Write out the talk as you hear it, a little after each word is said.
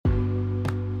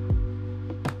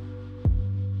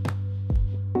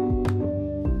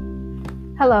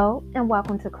Hello, and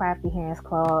welcome to Crafty Hands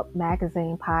Club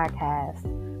Magazine Podcast.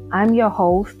 I'm your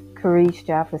host, Carice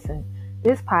Jefferson.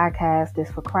 This podcast is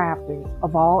for crafters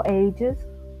of all ages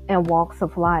and walks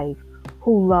of life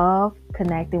who love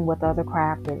connecting with other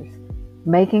crafters,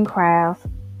 making crafts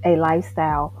a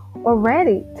lifestyle, or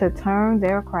ready to turn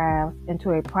their crafts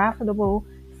into a profitable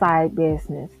side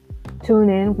business. Tune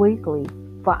in weekly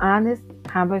for honest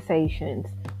conversations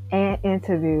and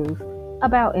interviews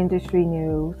about industry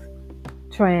news,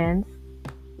 trends,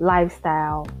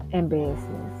 lifestyle, and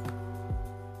business.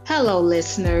 Hello,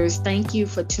 listeners. Thank you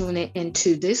for tuning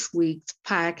into this week's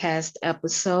podcast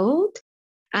episode.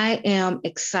 I am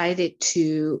excited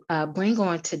to bring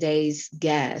on today's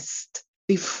guest.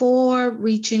 Before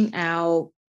reaching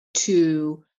out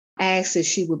to ask if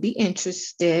she would be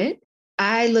interested,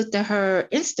 I looked at her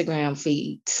Instagram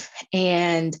feeds,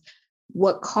 and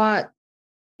what caught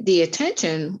the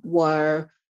attention were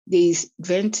these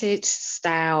vintage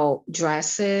style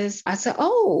dresses. I said,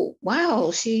 oh,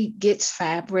 wow, she gets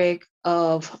fabric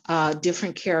of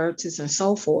different characters and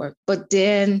so forth. But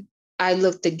then I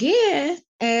looked again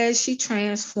as she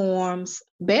transforms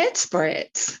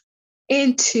bedspreads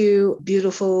into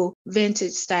beautiful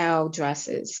vintage style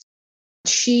dresses.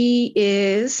 She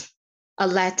is a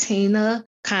Latina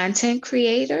content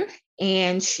creator,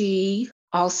 and she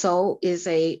also is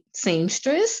a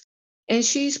seamstress, and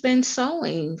she's been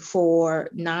sewing for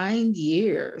 9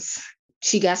 years.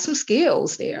 She got some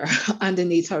skills there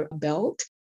underneath her belt.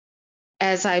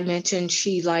 As I mentioned,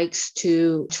 she likes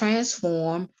to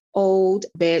transform old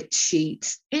bed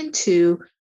sheets into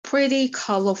pretty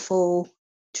colorful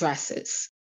dresses.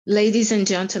 Ladies and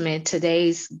gentlemen,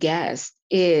 today's guest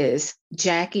is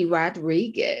Jackie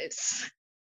Rodriguez.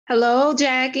 Hello,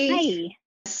 Jackie. Hi.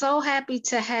 So happy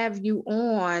to have you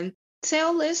on.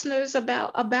 Tell listeners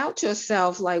about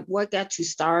yourself, like what got you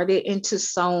started into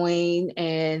sewing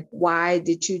and why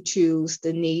did you choose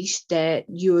the niche that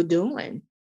you're doing?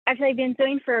 Actually, I've been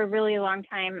sewing for a really long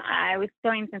time. I was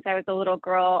sewing since I was a little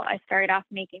girl. I started off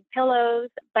making pillows,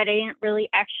 but I didn't really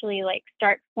actually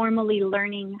start formally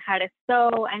learning how to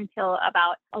sew until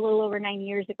about a little over 9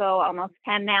 years ago, almost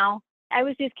 10 now. I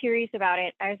was just curious about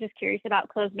it. I was just curious about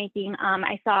clothes making.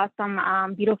 I saw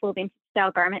some beautiful vintage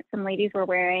style garments some ladies were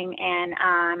wearing, and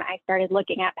I started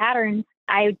looking at patterns.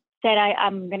 I said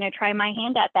I'm going to try my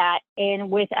hand at that. And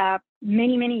with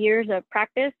many, many years of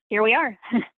practice, here we are.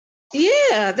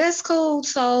 Yeah, that's cool.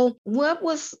 So what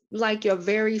was like your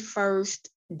very first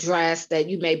dress that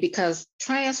you made? Because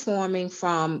transforming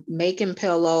from making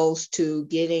pillows to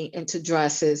getting into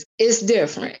dresses is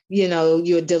different. You know,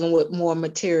 you're dealing with more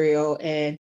material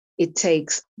and it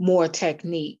takes more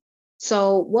technique.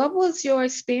 So what was your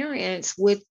experience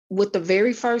with the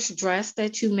very first dress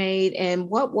that you made, and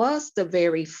what was the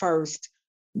very first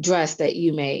dress that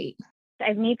you made?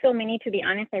 I've made so many, to be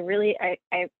honest. I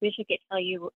wish I could tell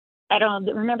you. I don't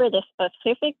remember the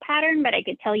specific pattern, but I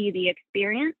could tell you the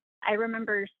experience. I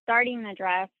remember starting the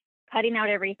dress, cutting out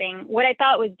everything. What I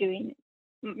thought was doing,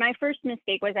 my first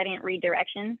mistake was I didn't read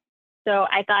directions. So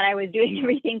I thought I was doing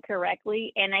everything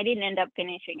correctly, and I didn't end up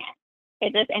finishing it.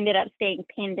 It just ended up staying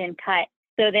pinned and cut.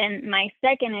 So then my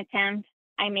second attempt,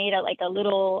 I made a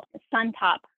little sun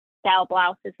top style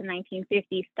blouse. It's a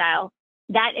 1950s style.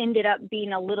 That ended up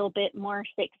being a little bit more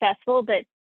successful, but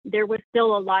there was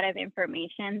still a lot of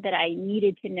information that I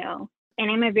needed to know. And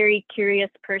I'm a very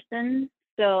curious person.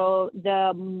 So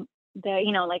the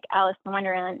like Alice in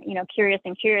Wonderland, curious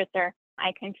and curiouser,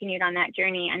 I continued on that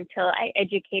journey until I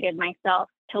educated myself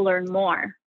to learn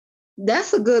more.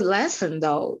 That's a good lesson,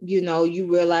 though. You know,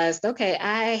 you realized, okay,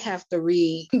 I have to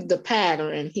read the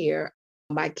pattern here.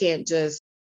 I can't just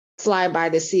fly by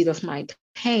the seat of my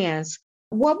pants.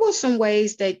 What were some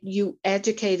ways that you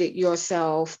educated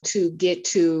yourself to get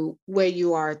to where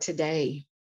you are today?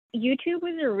 YouTube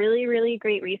was a really, really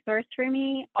great resource for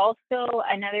me. Also,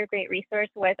 another great resource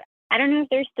was, I don't know if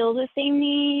they're still the same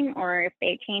name or if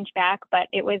they changed back, but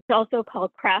it was also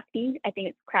called Crafty. I think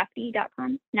it's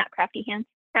crafty.com, not Crafty Hands.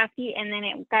 Crafty, and then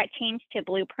it got changed to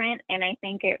Blueprint, and I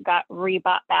think it got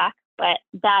rebought back. But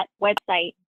that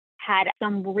website had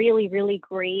some really, really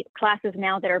great classes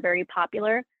now that are very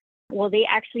popular. Well, they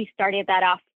actually started that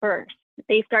off first.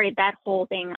 They started that whole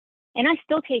thing. And I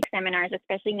still take seminars,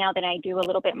 especially now that I do a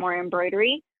little bit more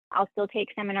embroidery. I'll still take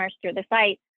seminars through the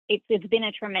site. It's been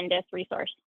a tremendous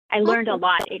resource. I learned a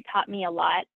lot. It taught me a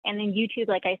lot. And then YouTube,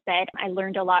 like I said, I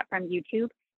learned a lot from YouTube.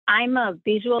 I'm a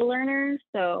visual learner,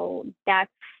 so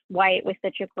that's why it was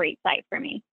such a great site for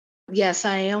me. Yes,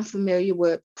 I am familiar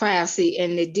with Craftsy,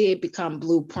 and it did become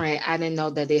Blueprint. I didn't know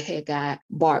that it had got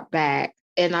bought back.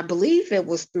 And I believe it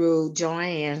was through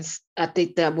Joann's. I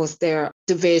think that was their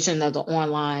division of the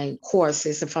online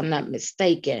courses, if I'm not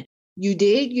mistaken. You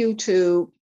did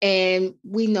YouTube, and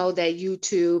we know that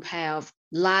YouTube have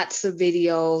lots of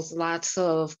videos, lots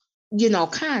of,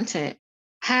 content.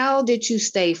 How did you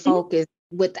stay focused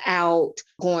without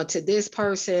going to this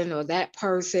person or that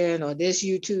person or this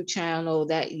YouTube channel,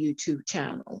 that YouTube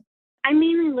channel? I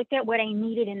mainly looked at what I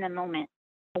needed in the moment.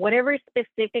 Whatever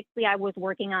specifically I was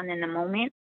working on in the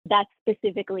moment, that's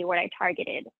specifically what I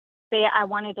targeted. Say I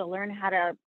wanted to learn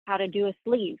how to do a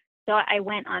sleeve. So I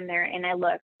went on there and I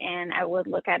looked, and I would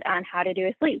look at on how to do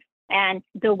a sleeve. And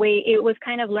the way it was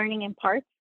kind of learning in parts,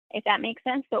 if that makes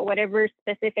sense. So whatever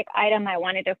specific item I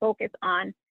wanted to focus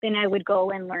on, then I would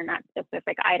go and learn that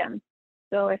specific item.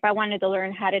 So if I wanted to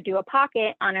learn how to do a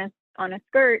pocket on a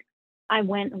skirt, I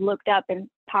went and looked up in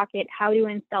pocket how to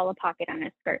install a pocket on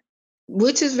a skirt.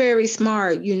 Which is very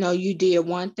smart. You did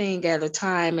one thing at a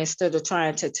time instead of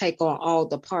trying to take on all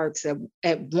the parts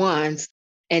at once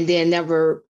and then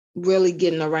never really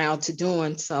getting around to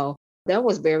doing so. That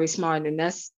was very smart. And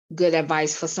that's good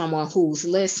advice for someone who's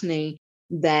listening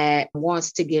that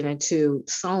wants to get into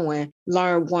sewing.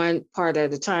 Learn one part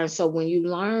at a time. So when you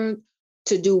learn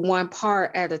to do one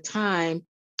part at a time,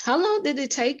 how long did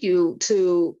it take you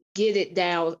to get it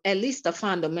down, at least the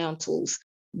fundamentals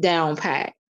down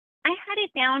pat? I had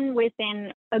it down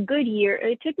within a good year.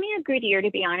 It took me a good year,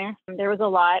 to be honest. There was a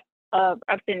lot of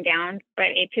ups and downs, but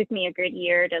it took me a good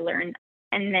year to learn.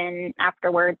 And then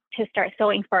afterwards to start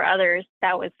sewing for others,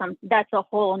 that's a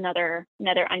whole another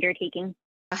undertaking.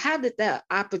 How did that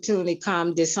opportunity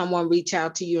come? Did someone reach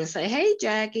out to you and say, hey,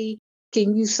 Jackie,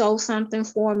 can you sew something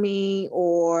for me?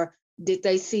 Or did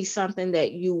they see something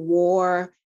that you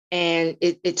wore and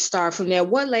it started from there?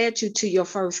 What led you to your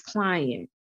first client?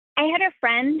 I had a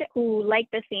friend who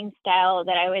liked the same style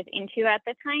that I was into at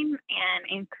the time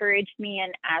and encouraged me,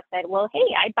 and I said, well,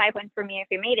 hey, I'd buy one for me if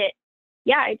you made it.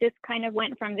 Yeah, I just kind of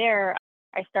went from there.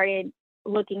 I started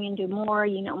looking into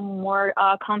more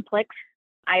complex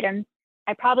items.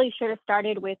 I probably should have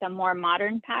started with a more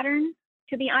modern pattern,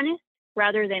 to be honest,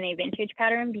 rather than a vintage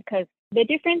pattern, because the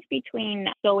difference between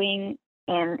sewing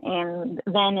and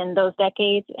then in those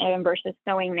decades versus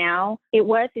sewing now, it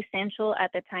was essential at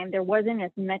the time. There wasn't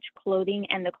as much clothing,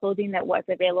 and the clothing that was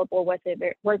available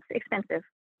was expensive.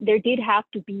 There did have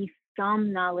to be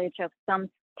some knowledge of some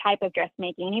type of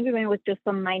dressmaking, even if it was just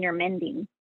some minor mending.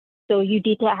 So you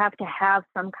did have to have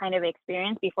some kind of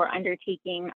experience before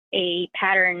undertaking a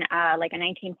pattern like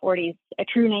a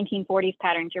true 1940s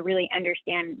pattern, to really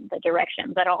understand the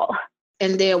directions at all.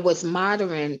 And there was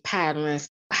modern patterns.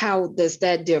 How does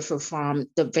that differ from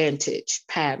the vintage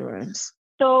patterns?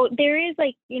 So there is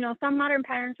some modern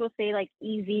patterns will say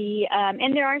easy,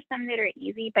 and there are some that are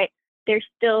easy, but there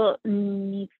still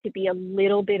needs to be a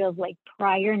little bit of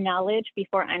prior knowledge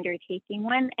before undertaking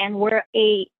one. And where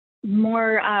a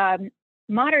more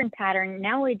modern pattern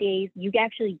nowadays, you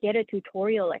actually get a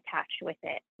tutorial attached with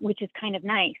it, which is kind of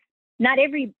nice. Not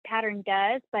every pattern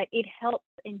does, but it helps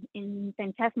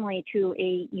infinitesimally to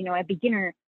a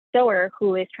beginner sewer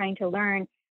who is trying to learn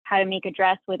how to make a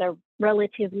dress with a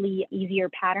relatively easier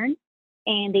pattern,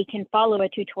 and they can follow a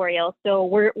tutorial. So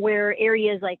where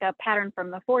areas like a pattern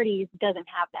from the 40s doesn't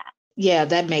have that. Yeah,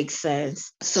 that makes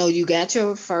sense. So you got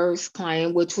your first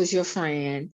client, which was your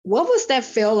friend. What was that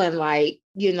feeling like?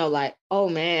 Oh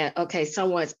man, okay,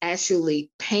 someone's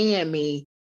actually paying me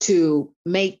to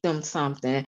make them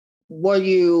something. Were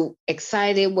you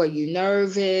excited? Were you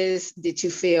nervous? Did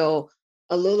you feel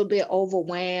a little bit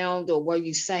overwhelmed, or were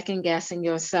you second guessing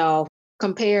yourself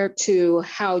compared to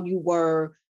how you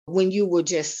were when you were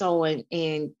just sewing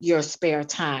in your spare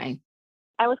time?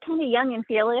 I was kind of young and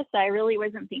fearless. I really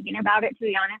wasn't thinking about it, to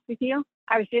be honest with you.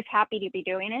 I was just happy to be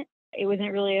doing it. It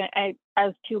wasn't really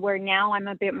as to where now I'm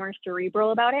a bit more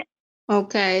cerebral about it.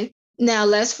 Okay. Now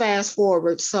let's fast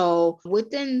forward. So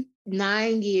within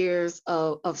 9 years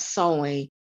of sewing,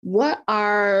 what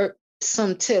are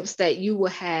some tips that you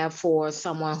would have for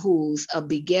someone who's a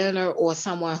beginner, or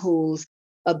someone who's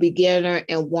a beginner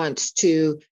and wants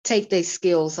to take their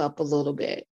skills up a little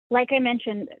bit? Like I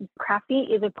mentioned, Crafty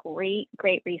is a great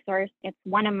resource. It's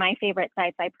one of my favorite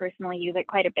sites. I personally use it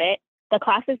quite a bit. The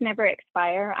classes never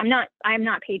expire. I'm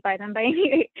not paid by them by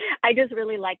any. I just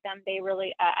really like them. They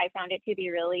really, I found it to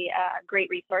be really a great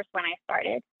resource when I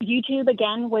started. YouTube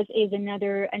again is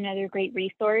another great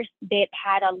resource that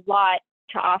had a lot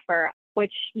to offer,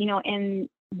 which, and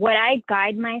what I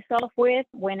guide myself with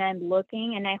when I'm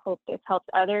looking, and I hope this helps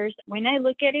others, when I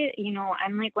look at it,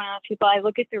 I'm like one of those people, I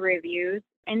look at the reviews,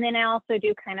 and then I also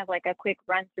do kind of like a quick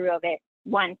run through of it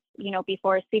once,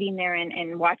 before sitting there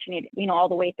and watching it, all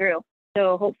the way through.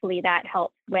 So hopefully that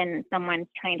helps when someone's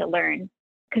trying to learn.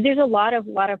 because there's a lot of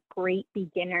great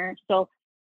beginners. So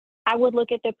I would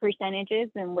look at the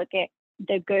percentages and look at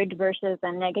the good versus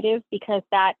the negative, because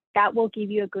that will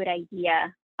give you a good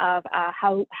idea of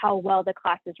how well the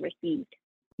class is received.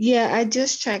 Yeah, I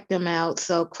just checked them out.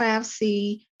 So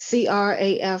Craftsy,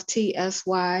 Craftsy,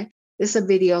 it's a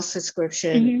video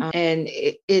subscription, and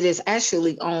it is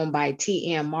actually owned by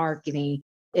TM Marketing,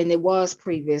 and it was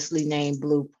previously named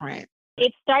Blueprint.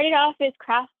 It started off as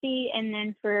Craftsy, and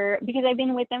then because I've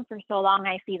been with them for so long,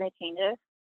 I see the changes.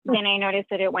 Then I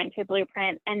noticed that it went to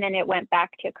Blueprint, and then it went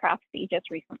back to Craftsy just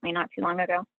recently, not too long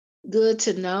ago. Good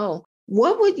to know.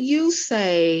 What would you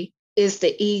say is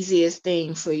the easiest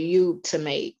thing for you to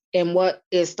make, and what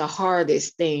is the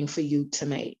hardest thing for you to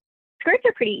make? Skirts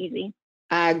are pretty easy.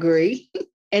 I agree.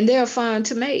 And they're fun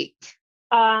to make.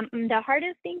 The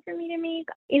hardest thing for me to make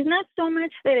is not so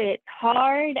much that it's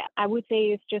hard. I would say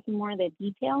it's just more the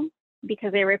detail,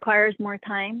 because it requires more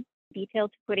time, detail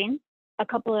to put in. A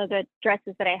couple of the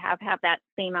dresses that I have that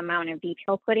same amount of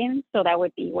detail put in. So that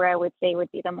would be where I would say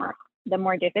would be the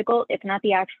more difficult. It's not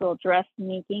the actual dress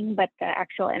making, but the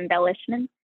actual embellishment.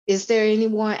 Is there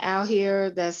anyone out here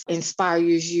that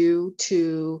inspires you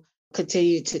to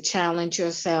continue to challenge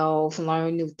yourself,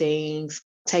 learn new things,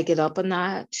 take it up a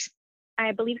notch?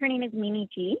 I believe her name is Mimi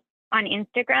G on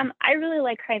Instagram. I really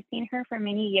like her. I've seen her for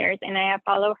many years, and I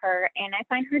follow her, and I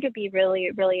find her to be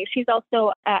really, really, she's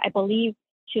also, I believe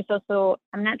she's also,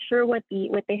 I'm not sure what the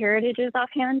heritage is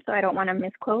offhand, so I don't want to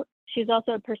misquote. She's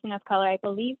also a person of color, I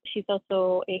believe. She's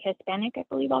also a Hispanic, I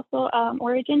believe, also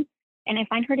origin. And I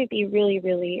find her to be really,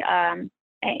 really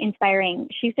inspiring.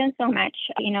 She's done so much.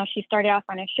 She started off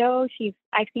on a show.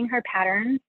 I've seen her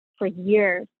patterns for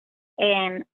years,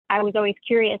 and I was always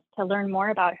curious to learn more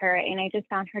about her. And I just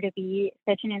found her to be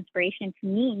such an inspiration to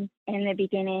me in the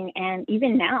beginning. And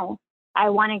even now, I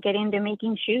want to get into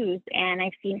making shoes, and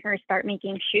I've seen her start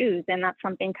making shoes, and that's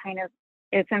something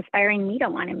it's inspiring me to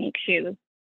want to make shoes.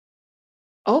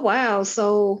 Oh, wow.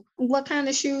 So what kind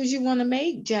of shoes you want to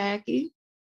make, Jackie?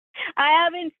 I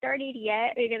haven't started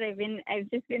yet because I've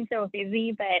just been so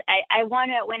busy, but I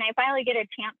want to, when I finally get a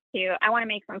chance to, I want to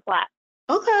make some flats.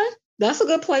 Okay. That's a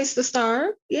good place to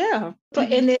start. Yeah.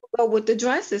 And then go with the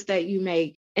dresses that you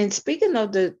make. And speaking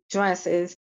of the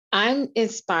dresses, I'm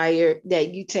inspired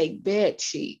that you take bed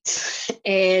sheets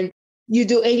and you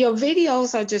do, and your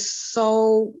videos are just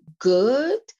so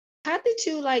good. How did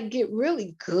you get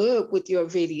really good with your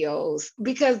videos?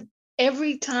 Because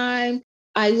every time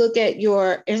I look at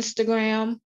your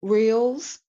Instagram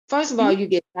reels, first of all, you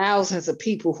get thousands of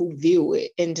people who view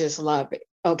it and just love it.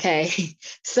 Okay.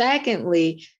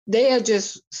 Secondly, they are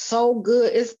just so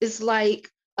good. It's like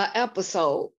an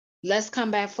episode. Let's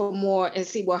come back for more and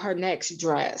see what her next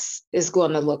dress is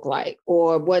going to look like,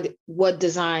 or what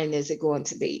design is it going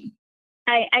to be.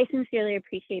 I sincerely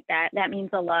appreciate that. That means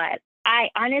a lot. I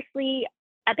honestly,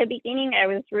 at the beginning, I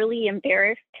was really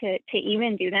embarrassed to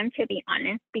even do them, to be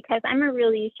honest, because I'm a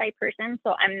really shy person.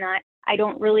 So I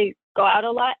don't really go out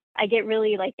a lot. I get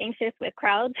really anxious with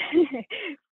crowds.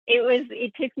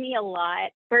 It took me a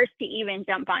lot first to even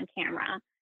jump on camera.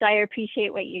 So I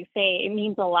appreciate what you say. It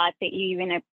means a lot that you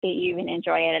even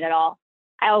enjoy it at all.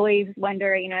 I always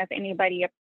wonder, if anybody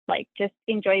just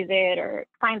enjoys it or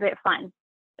finds it fun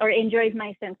or enjoys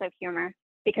my sense of humor,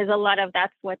 because a lot of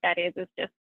that's what that is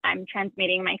just I'm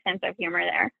transmitting my sense of humor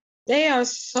there. They are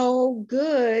so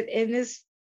good, and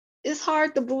it's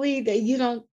hard to believe that you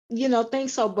don't think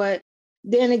so, but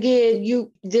then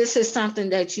again, this is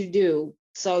something that you do.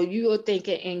 So you are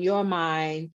thinking in your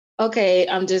mind, okay,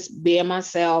 I'm just being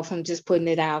myself. I'm just putting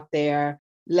it out there.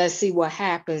 Let's see what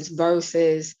happens,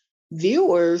 versus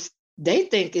viewers, they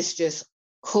think it's just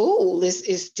cool.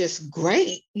 It's just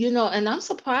great, and I'm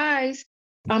surprised.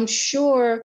 I'm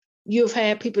sure you've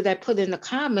had people that put in the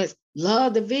comments,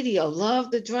 love the video, love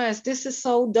the dress. This is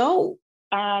so dope.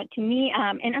 To me,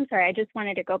 and I'm sorry, I just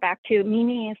wanted to go back to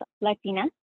Mimi is Latina,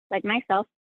 like myself.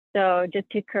 So just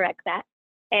to correct that.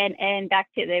 And back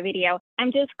to the video,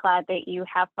 I'm just glad that you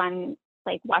have fun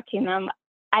watching them.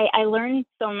 I learn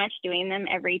so much doing them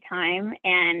every time,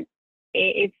 and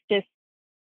it's just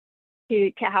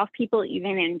to have people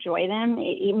even enjoy them.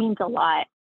 It means a lot.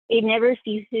 It never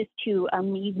ceases to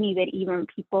amaze me that even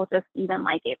people just even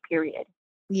like it, period.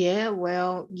 Yeah,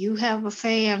 well, you have a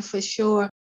fan for sure.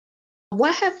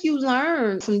 What have you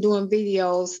learned from doing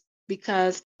videos?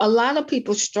 Because a lot of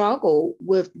people struggle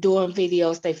with doing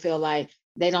videos. They feel like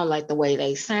they don't like the way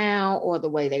they sound or the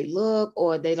way they look,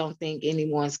 or they don't think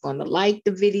anyone's going to like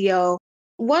the video.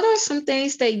 What are some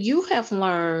things that you have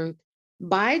learned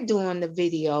by doing the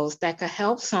videos that could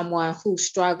help someone who's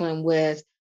struggling with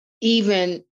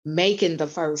even making the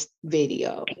first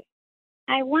video?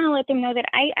 I want to let them know that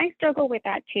I struggle with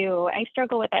that too. I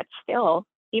struggle with that still,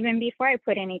 even before I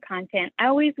put any content. I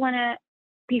always want to,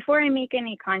 before I make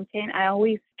any content, I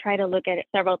always try to look at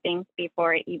several things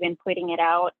before even putting it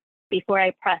out, before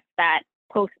I press that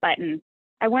post button.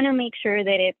 I want to make sure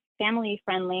that it's family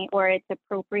friendly or it's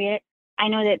appropriate. I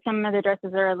know that some of the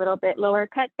dresses are a little bit lower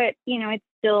cut, but it's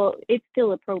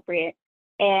still appropriate.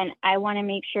 And I want to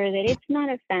make sure that it's not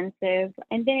offensive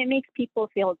and then it makes people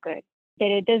feel good, that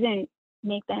it doesn't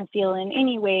make them feel in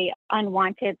any way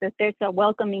unwanted, that there's a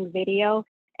welcoming video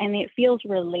and it feels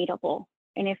relatable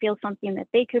and it feels something that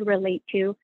they could relate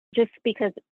to, just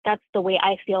because that's the way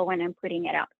I feel when I'm putting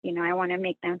it out. I want to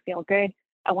make them feel good.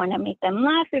 I want to make them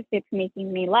laugh if it's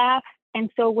making me laugh. And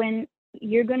so when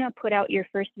you're going to put out your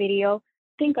first video,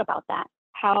 think about that,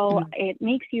 how it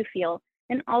makes you feel.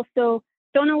 And also,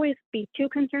 don't always be too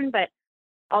concerned, but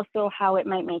also how it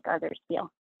might make others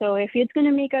feel. So if it's going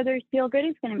to make others feel good,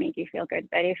 it's going to make you feel good.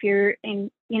 But if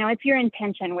it's your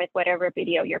intention with whatever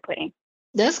video you're putting.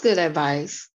 That's good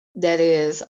advice. That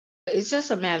is, it's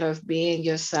just a matter of being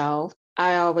yourself.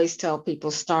 I always tell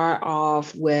people, start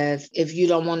off with, if you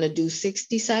don't want to do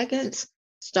 60 seconds,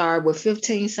 start with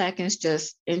 15 seconds,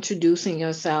 just introducing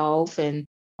yourself and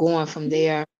going from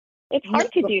there. It's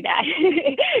hard to do that.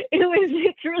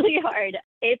 It's really hard.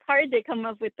 It's hard to come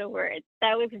up with the words.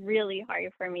 That was really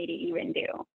hard for me to even do.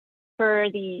 For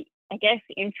the, I guess,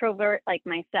 introvert like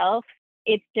myself,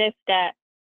 it's just that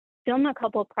film a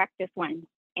couple practice ones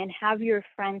and have your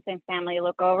friends and family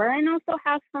look over, and also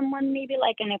have someone, maybe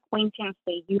like an acquaintance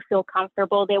that you feel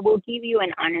comfortable, that will give you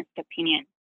an honest opinion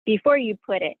before you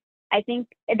put it. I think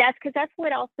that's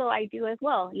what also I do as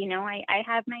well. I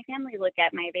have my family look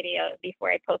at my videos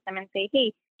before I post them and say,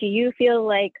 hey, do you feel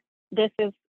like this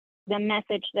is the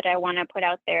message that I want to put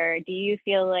out there? Do you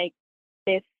feel like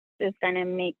this is going to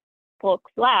make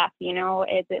folks laugh?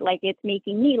 Is it like it's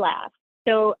making me laugh?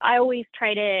 So I always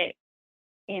try to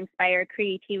inspire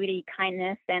creativity,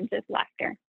 kindness, and just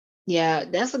laughter. Yeah,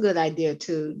 that's a good idea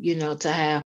too, to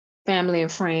have family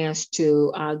and friends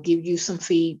to give you some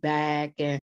feedback.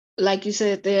 And like you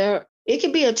said there, it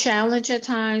can be a challenge at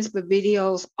times, but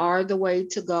videos are the way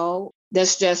to go.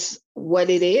 That's just what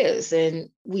it is. And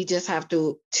we just have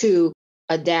to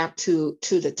adapt to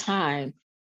the time.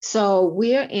 So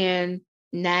we're in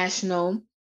National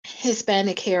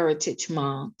Hispanic Heritage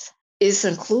Month. It's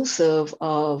inclusive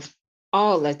of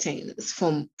all Latinas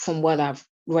from what I've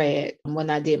read when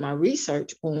I did my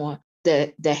research on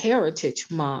the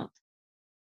Heritage Month.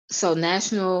 So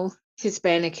National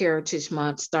Hispanic Heritage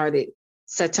Month started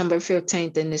September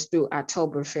 15th and is through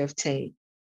October 15th.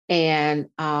 And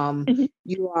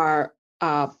you're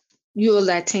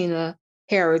Latina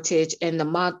heritage, and the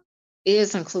month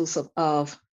is inclusive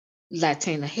of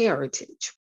Latina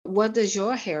heritage. What does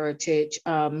your heritage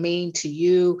mean to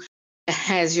you?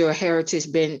 Has your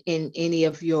heritage been in any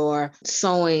of your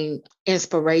sewing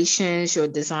inspirations, your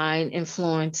design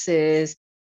influences?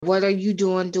 What are you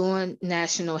doing during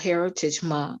National Heritage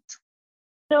Month?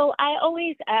 So I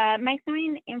always, my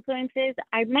sewing influences,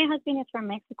 my husband is from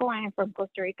Mexico, I am from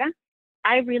Costa Rica.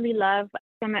 I really love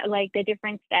the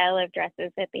different style of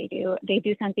dresses that they do. They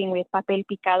do something with papel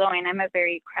picado, and I'm a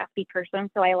very crafty person,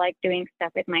 so I like doing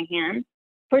stuff with my hands.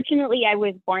 Fortunately, I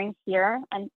was born here,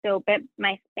 but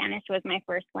my Spanish was my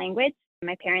first language.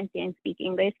 My parents didn't speak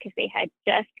English because they had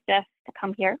just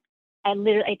come here. I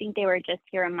think they were just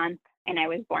here a month, and I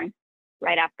was born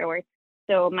right afterwards.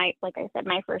 So like I said,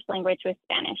 my first language was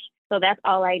Spanish. So that's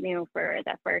all I knew for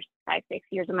the first 5-6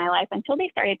 years of my life until they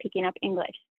started picking up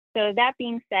English. So that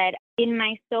being said, in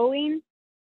my sewing,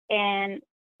 and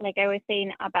like I was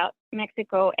saying about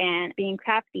Mexico and being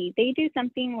crafty, they do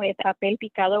something with papel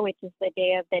picado, which is the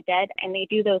Day of the Dead, and they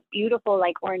do those beautiful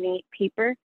like ornate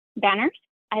paper banners.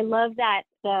 I love that,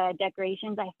 the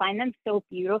decorations. I find them so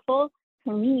beautiful.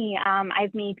 To me,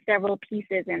 I've made several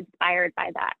pieces inspired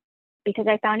by that because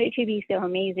I found it to be so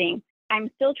amazing. I'm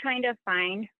still trying to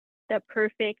find the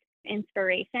perfect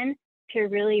inspiration to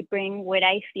really bring what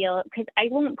I feel, because I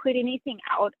won't put anything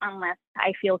out unless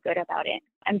I feel good about it.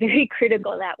 I'm very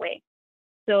critical that way.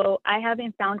 So I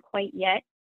haven't found quite yet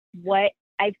what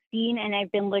I've seen, and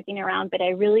I've been looking around, but I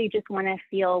really just want to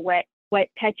feel what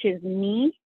touches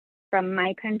me from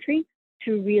my country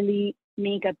to really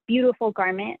make a beautiful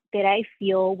garment that I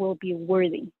feel will be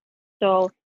worthy.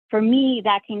 So for me,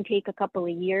 that can take a couple of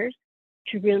years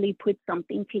to really put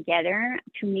something together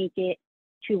to make it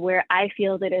to where I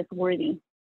feel that it's worthy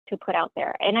to put out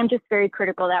there. And I'm just very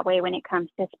critical that way when it comes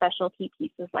to specialty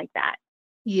pieces like that.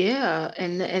 Yeah,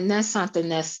 and that's something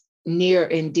that's near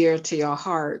and dear to your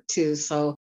heart too.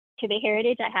 So to the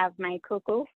heritage, I have my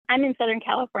cocoa. I'm in Southern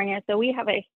California, so we have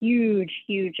a huge,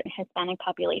 huge Hispanic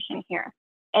population here.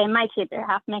 And my kids are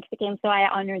half Mexican, so I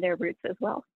honor their roots as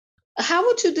well. How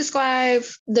would you describe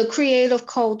the creative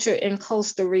culture in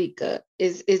Costa Rica?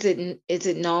 Is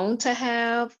it known to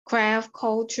have craft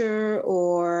culture,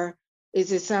 or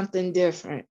is it something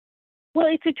different? Well,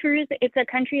 it's a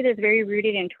country that's very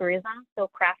rooted in tourism, so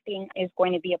crafting is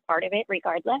going to be a part of it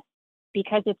regardless,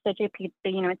 because it's such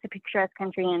it's a picturesque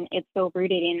country and it's so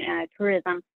rooted in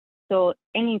tourism. So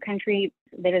any country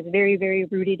that is very, very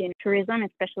rooted in tourism,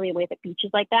 especially with beaches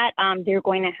like that, they're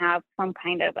going to have some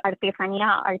kind of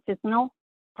artisanal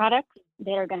products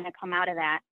that are going to come out of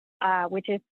that, which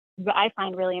is I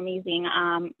find really amazing.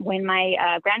 When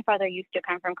my grandfather used to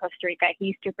come from Costa Rica, he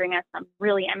used to bring us some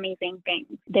really amazing things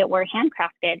that were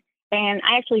handcrafted. And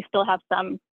I actually still have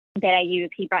some that I use.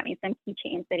 He brought me some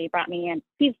keychains that he brought me, and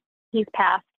he's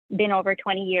passed, been over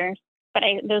 20 years, but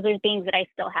those are things that I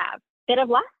still have that have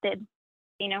lasted,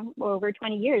 over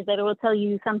 20 years, that it will tell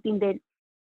you something that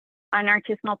an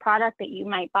artisanal product that you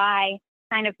might buy,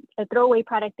 kind of a throwaway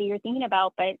product that you're thinking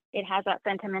about, but it has that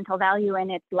sentimental value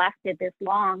and it's lasted this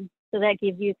long. So that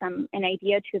gives you an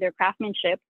idea to their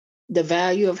craftsmanship. The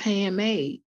value of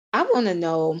handmade. I want to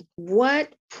know,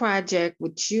 what project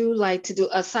would you like to do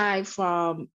aside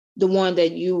from the one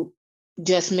that you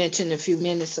just mentioned a few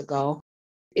minutes ago?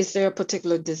 Is there a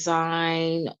particular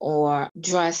design or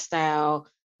dress style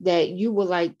that you would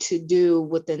like to do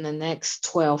within the next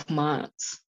 12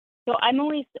 months? So I'm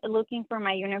always looking for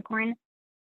my unicorn.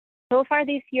 So far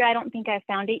this year, I don't think I've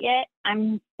found it yet.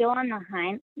 I'm still on the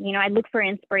hunt. I look for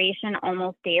inspiration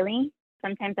almost daily.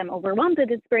 Sometimes I'm overwhelmed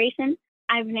with inspiration.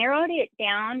 I've narrowed it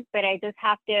down, but I just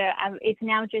have to, it's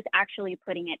now just actually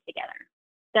putting it together.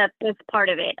 That's part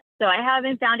of it. So I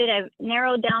haven't found it. I've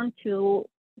narrowed down to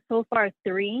so far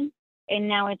 3, and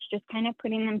now it's just kind of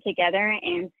putting them together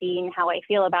and seeing how I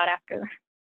feel about after.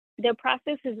 The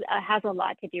process has a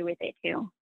lot to do with it too.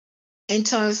 In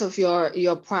terms of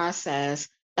your process,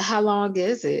 how long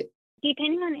is it?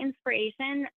 Depending on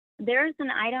inspiration, there's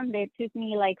an item that took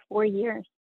me like 4 years.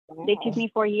 Wow. It took me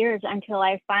 4 years until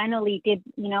I finally did,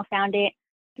 found it,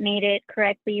 made it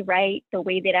correctly, right, the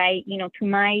way that I, to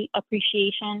my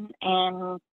appreciation,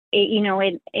 and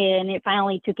it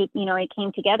finally took it, it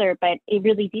came together, but it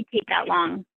really did take that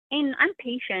long. And I'm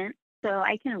patient, so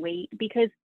I can wait, because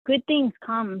good things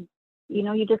come,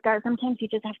 sometimes you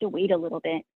just have to wait a little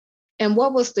bit. And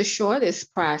what was the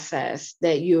shortest process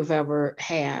that you've ever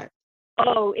had?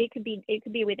 Oh, it could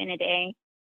be within a day.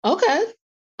 Okay.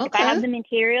 If I have the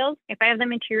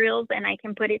materials and I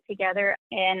can put it together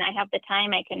and I have the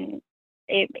time, it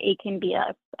can be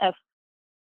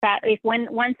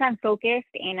once I'm focused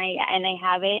and I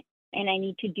have it and I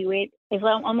need to do it, it's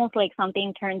almost like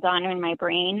something turns on in my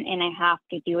brain and I have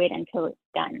to do it until it's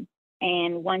done.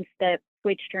 And once the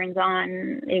switch turns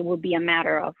on, it will be a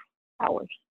matter of hours.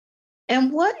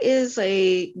 And what is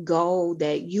a goal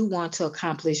that you want to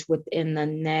accomplish within the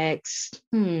next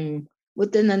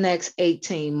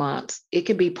 18 months? It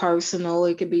could be personal,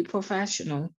 it could be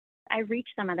professional. I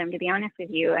reached some of them, to be honest with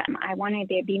you. I wanted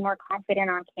to be more confident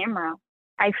on camera.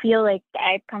 I feel like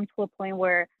I've come to a point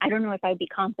where I don't know if I'd be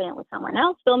confident with someone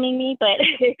else filming me, but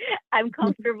I'm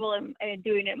comfortable in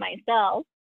doing it myself.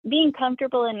 Being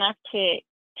comfortable enough to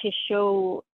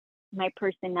show my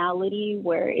personality,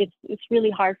 where it's really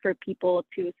hard for people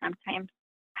to sometimes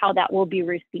how that will be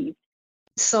received.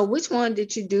 So which one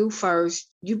did you do first?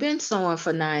 You've been sewing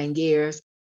for 9 years.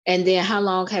 And then how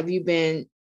long have you been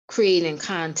creating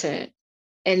content?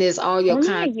 And is all your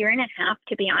content? Only a year and a half,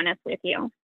 to be honest with you.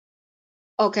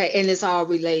 Okay, and it's all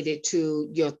related to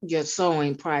your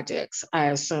sewing projects, I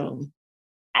assume.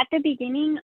 At the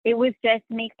beginning, it was just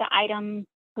make the item,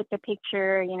 put the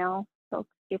picture,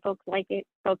 folks like it,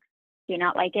 folks do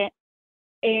not like it.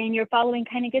 And your following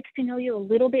kind of gets to know you a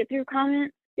little bit through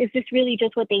comments. It's just really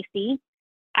just what they see.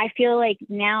 I feel like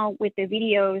now with the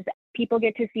videos, people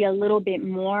get to see a little bit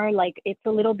more, like it's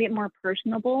a little bit more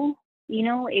personable.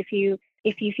 If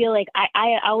you feel like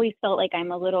I always felt like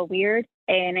I'm a little weird,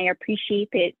 and I appreciate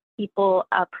that people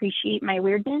appreciate my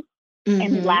weirdness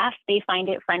and laugh. They find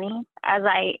it funny as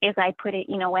I put it,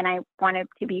 when I want it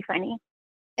to be funny.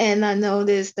 And I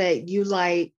noticed that you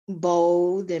like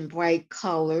bold and bright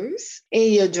colors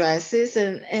in your dresses.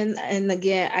 And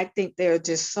again, I think they're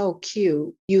just so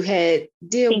cute. You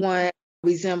did one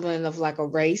resembling of like a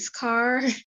race car.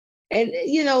 And,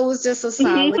 it was just a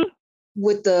solid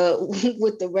with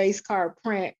the race car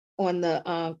print on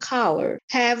the collar.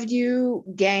 Have you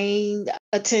gained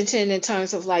attention in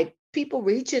terms of like people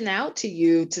reaching out to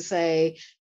you to say,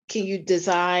 can you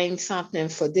design something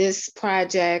for this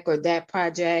project or that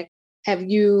project? Have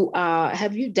you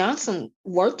done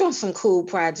worked on some cool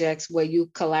projects where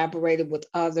you collaborated with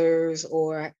others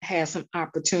or had some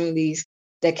opportunities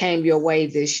that came your way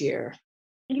this year?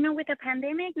 With the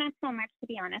pandemic, not so much, to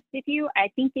be honest with you. I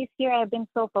think this year I've been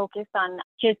so focused on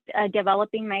just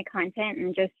developing my content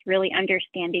and just really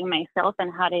understanding myself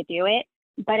and how to do it.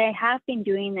 But I have been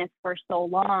doing this for so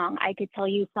long. I could tell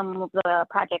you some of the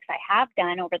projects I have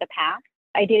done over the past.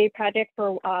 I did a project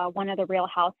for one of the Real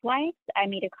Housewives. I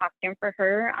made a costume for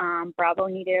her. Bravo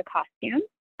needed a costume.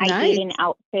 Nice. I did an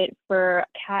outfit for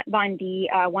Kat Von D,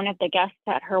 one of the guests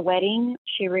at her wedding.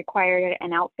 She required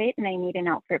an outfit, and I made an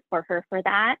outfit for her for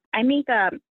that. I make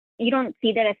you don't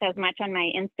see that as much on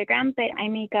my Instagram, but I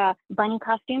make bunny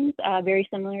costumes, very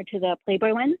similar to the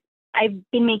Playboy ones. I've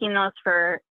been making those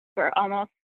for almost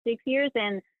 6 years,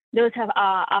 and those have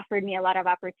offered me a lot of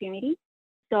opportunity.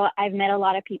 So I've met a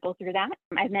lot of people through that.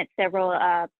 I've met several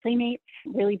playmates,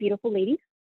 really beautiful ladies.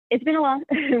 It's been a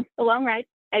long ride.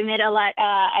 I met a lot.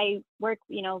 I work,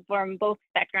 from both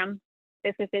spectrum,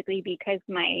 specifically because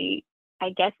my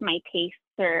tastes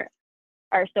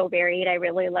are so varied. I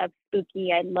really love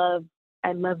spooky. I love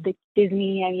the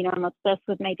Disney. I'm obsessed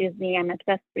with my Disney. I'm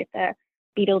obsessed with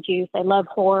Beetlejuice. I love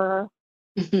horror.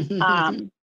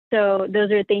 So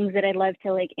those are things that I love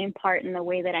to impart in the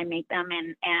way that I make them,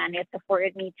 and it's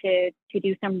afforded me to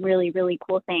do some really, really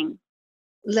cool things.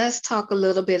 Let's talk a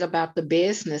little bit about the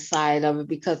business side of it,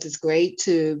 because it's great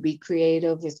to be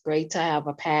creative. It's great to have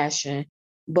a passion.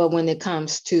 But when it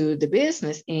comes to the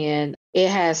business end, it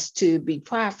has to be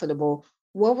profitable.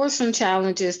 What were some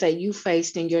challenges that you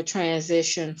faced in your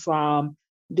transition from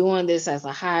doing this as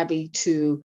a hobby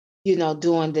to,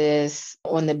 doing this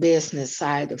on the business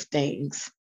side of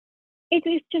things?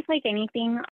 It's just like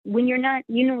anything. When you're not,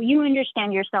 you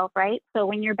understand yourself, right? So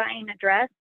when you're buying a dress,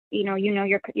 you know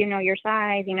your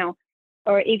size,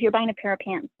 or if you're buying a pair of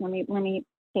pants, let me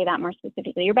say that more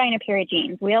specifically. You're buying a pair of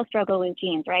jeans. We all struggle with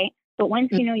jeans, right? But once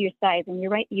you know your size and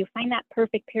you find that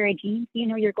perfect pair of jeans,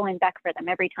 you're going back for them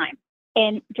every time.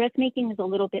 And dressmaking is a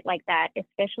little bit like that,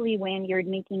 especially when you're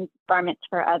making garments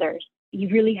for others. You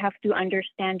really have to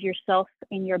understand yourself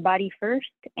and your body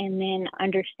first, and then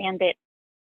understand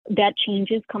that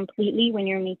changes completely when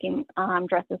you're making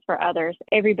dresses for others.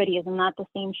 Everybody is not the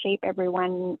same shape.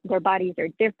 Everyone, their bodies are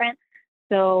different.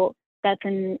 So that's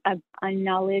a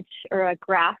knowledge or a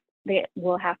grasp that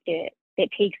that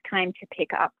takes time to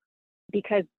pick up,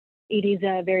 because it is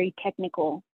a very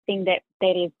technical thing that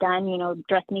is done.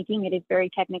 Dressmaking, it is very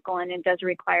technical, and it does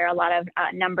require a lot of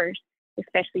numbers,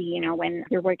 especially, when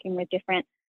you're working with different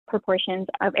proportions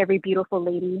of every beautiful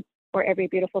lady or every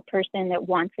beautiful person that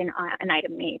wants an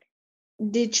item made.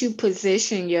 Did you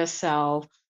position yourself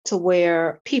to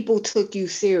where people took you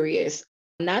serious?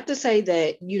 Not to say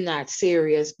that you're not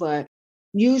serious, but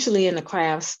usually in the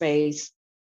craft space,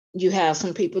 you have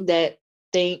some people that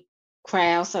think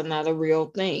crafts are not a real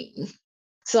thing.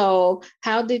 So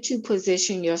how did you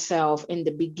position yourself in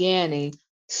the beginning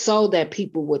so that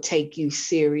people would take you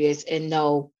serious and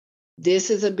know this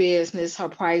is a business, her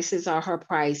prices are her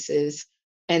prices,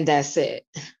 and that's it?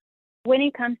 When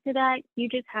it comes to that, you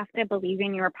just have to believe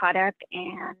in your product,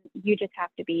 and you just have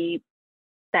to be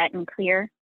set and clear.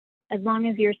 As long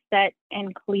as you're set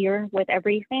and clear with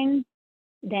everything,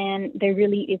 then there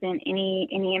really isn't any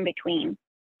in between.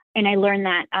 And I learned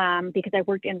that because I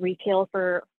worked in retail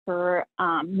for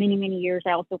many, many years.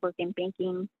 I also worked in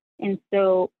banking. And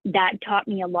so that taught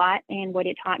me a lot. And what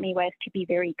it taught me was to be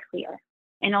very clear.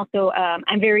 And also,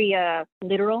 I'm very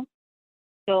literal.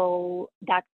 So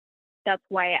that's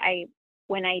why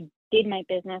when I did my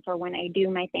business, or when I do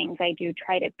my things, I do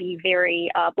try to be very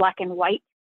black and white.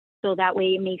 So that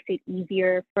way it makes it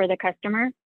easier for the customer,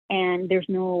 and there's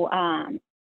no,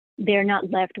 they're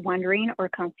not left wondering or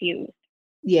confused.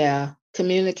 Yeah,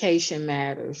 communication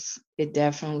matters. It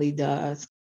definitely does.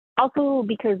 Also,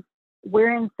 because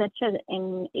we're in such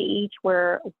an age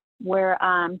where we're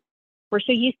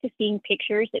so used to seeing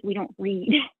pictures that we don't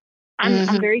read.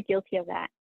 I'm very guilty of that.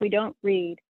 We don't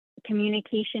read.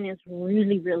 Communication is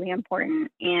really, really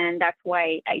important, and that's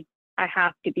why I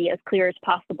have to be as clear as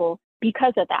possible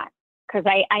because of that. Because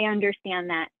I understand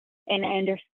that, and I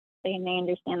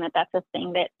understand that that's a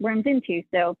thing that runs into.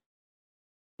 So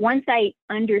once I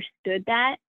understood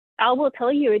that, I will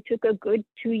tell you, it took a good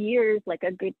 2 years, like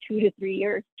a good 2 to 3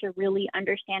 years, to really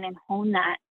understand and hone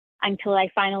that, until I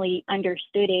finally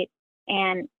understood it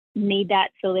and made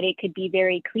that so that it could be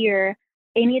very clear.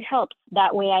 And it helps.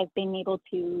 That way I've been able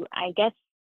to, I guess,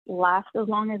 last as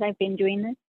long as I've been doing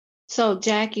this. So,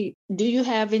 Jackie, do you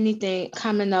have anything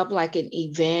coming up, like an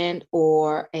event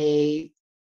or a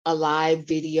a live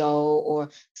video or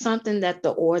something that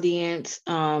the audience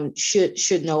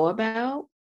should know about?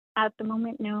 At the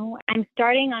moment, no. I'm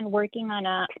starting on working on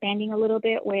expanding a little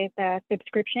bit with a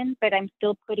subscription, but I'm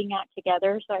still putting that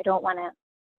together. So I don't want to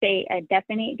say a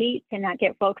definite date to not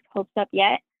get folks' hopes up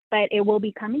yet, but it will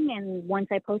be coming. And once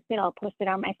I post it, I'll post it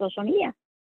on my social media.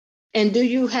 And do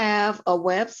you have a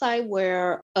website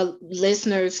where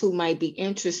listeners who might be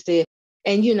interested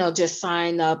and, just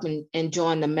sign up and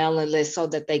join the mailing list so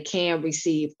that they can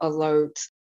receive alerts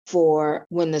for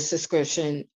when the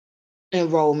subscription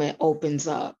enrollment opens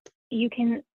up? You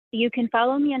can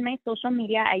follow me on my social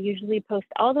media. I usually post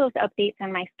all those updates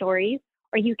on my stories,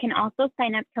 or you can also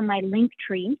sign up to my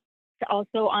Linktree. It's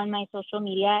also on my social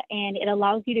media, and it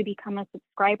allows you to become a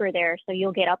subscriber there, so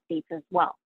you'll get updates as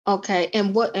well. Okay,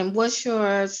 and what's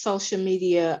your social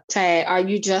media tag? Are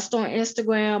you just on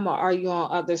Instagram, or are you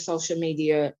on other social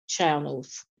media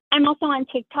channels? I'm also on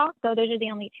TikTok, so those are the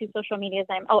only two social medias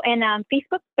and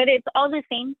Facebook, but it's all the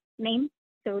same name.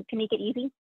 So to make it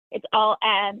easy, it's all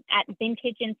at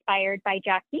Vintage Inspired by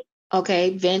Jackie.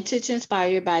 Okay, Vintage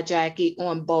Inspired by Jackie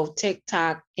on both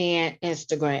TikTok and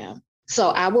Instagram. So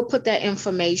I will put that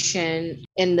information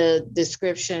in the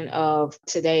description of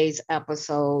today's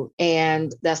episode.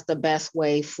 And that's the best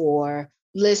way for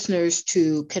listeners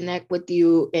to connect with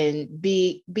you and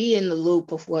be in the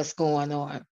loop of what's going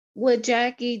on. Well,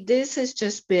 Jackie, this has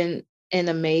just been an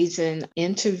amazing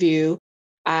interview.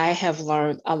 I have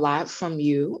learned a lot from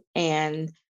you,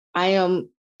 and I am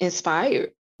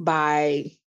inspired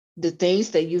by the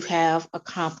things that you have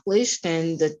accomplished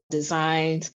and the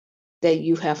designs that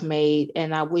you have made.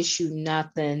 And I wish you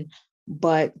nothing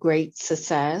but great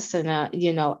success and,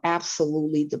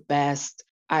 absolutely the best.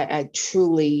 I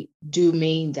truly do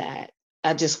mean that.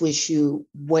 I just wish you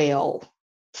well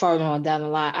further on down the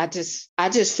line. I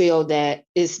just feel that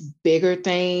it's bigger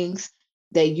things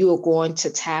that you are going to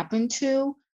tap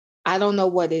into. I don't know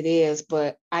what it is,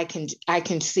 but I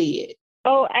can see it.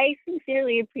 Oh, I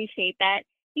sincerely appreciate that.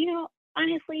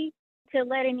 Honestly, to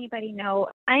let anybody know,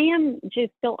 I am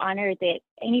just so honored that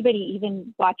anybody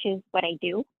even watches what I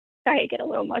do. Sorry, I get a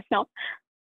little emotional.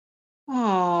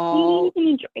 Oh, You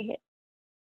even enjoy it.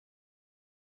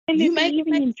 And you if they make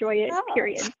even enjoy it,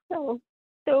 period. So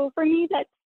for me, that's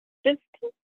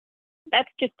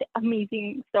just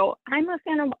amazing. So I'm a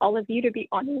fan of all of you, to be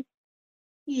honest.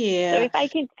 Yeah. So if I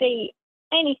could say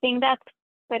anything, that's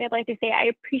what I'd like to say. I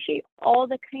appreciate all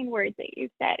the kind words that you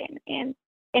said, and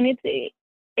it's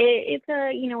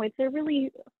a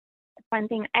really fun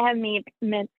thing. I have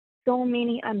met so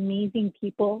many amazing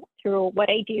people through what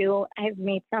I do. I've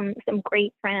made some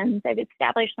great friends. I've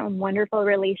established some wonderful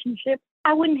relationships.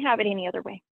 I wouldn't have it any other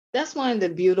way. That's one of the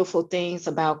beautiful things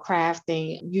about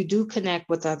crafting. You do connect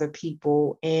with other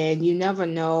people, and you never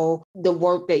know the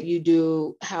work that you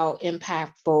do, how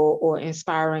impactful or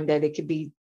inspiring that it could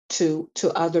be to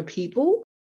other people.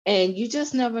 And you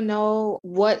just never know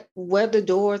where the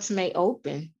doors may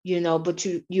open, but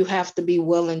you have to be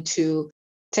willing to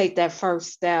take that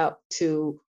first step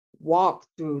to walk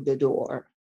through the door.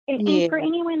 And for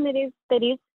anyone that is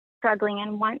struggling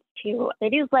and wants to,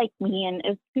 that is like me and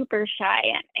is super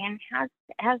shy and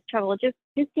has trouble, just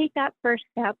take that first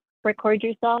step. Record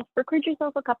yourself a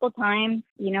couple times,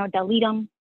 delete them,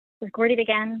 record it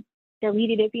again, delete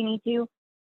it if you need to,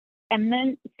 and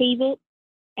then save it.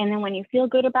 And then when you feel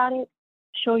good about it,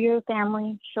 show your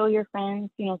family, show your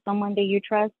friends, someone that you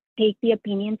trust. Take the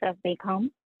opinions as they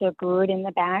come, the good and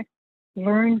the bad.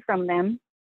 Learn from them,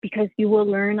 because you will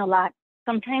learn a lot.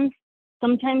 Sometimes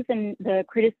and the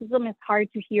criticism is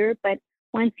hard to hear, but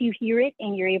once you hear it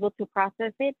and you're able to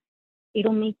process it,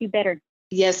 it'll make you better.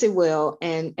 Yes, it will.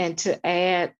 And to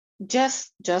add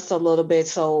just a little bit,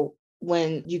 so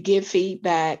when you give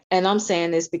feedback, and I'm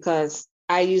saying this because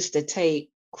I used to take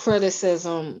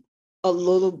criticism a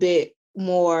little bit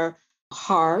more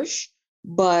harsh,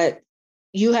 but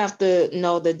you have to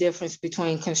know the difference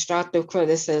between constructive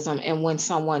criticism and when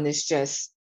someone is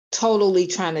just totally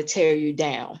trying to tear you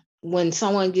down. When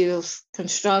someone gives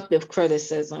constructive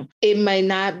criticism, it may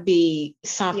not be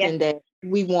something that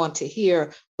we want to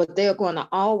hear, but they're going to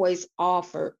always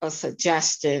offer a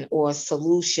suggestion or a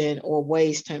solution or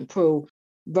ways to improve,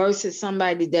 versus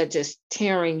somebody that just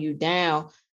tearing you down.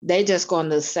 They're just going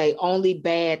to say only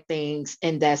bad things,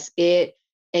 and that's it.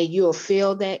 And you'll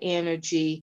feel that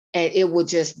energy, and it will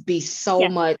just be so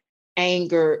much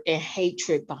anger and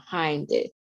hatred behind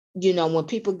it. When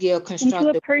people give constructive...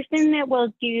 And to a person that will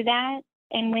do that,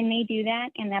 and when they do that,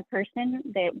 and that person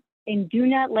and do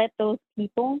not let those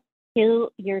people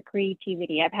kill your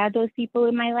creativity. I've had those people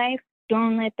in my life.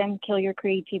 Don't let them kill your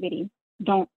creativity.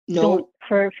 Don't. Don't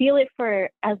feel it for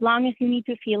as long as you need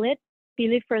to feel it.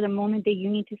 Feel it for the moment that you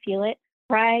need to feel it.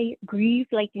 Cry, grieve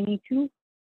like you need to,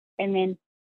 and then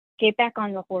get back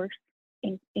on the horse.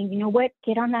 And you know what?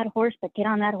 Get on that horse, but get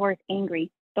on that horse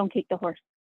angry. Don't kick the horse.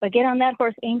 But get on that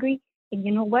horse angry, and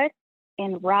you know what?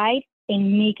 And ride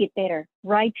and make it better.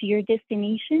 Ride to your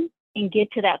destination and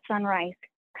get to that sunrise,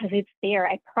 because it's there.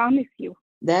 I promise you.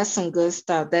 That's some good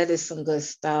stuff. That is some good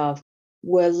stuff.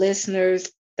 Well,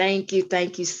 listeners, thank you.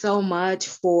 Thank you so much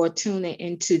for tuning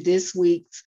into this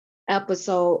week's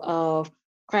episode of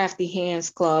Crafty Hands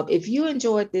Club. If you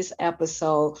enjoyed this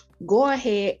episode, go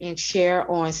ahead and share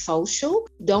on social.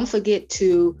 Don't forget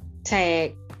to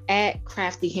tag at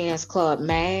Crafty Hands Club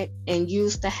Mag and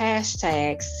use the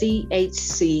hashtag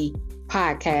CHC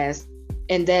Podcast.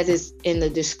 And that is in the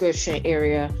description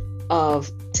area of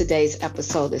today's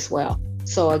episode as well.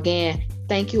 So again,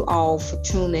 thank you all for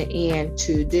tuning in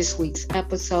to this week's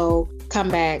episode. Come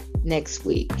back next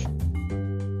week.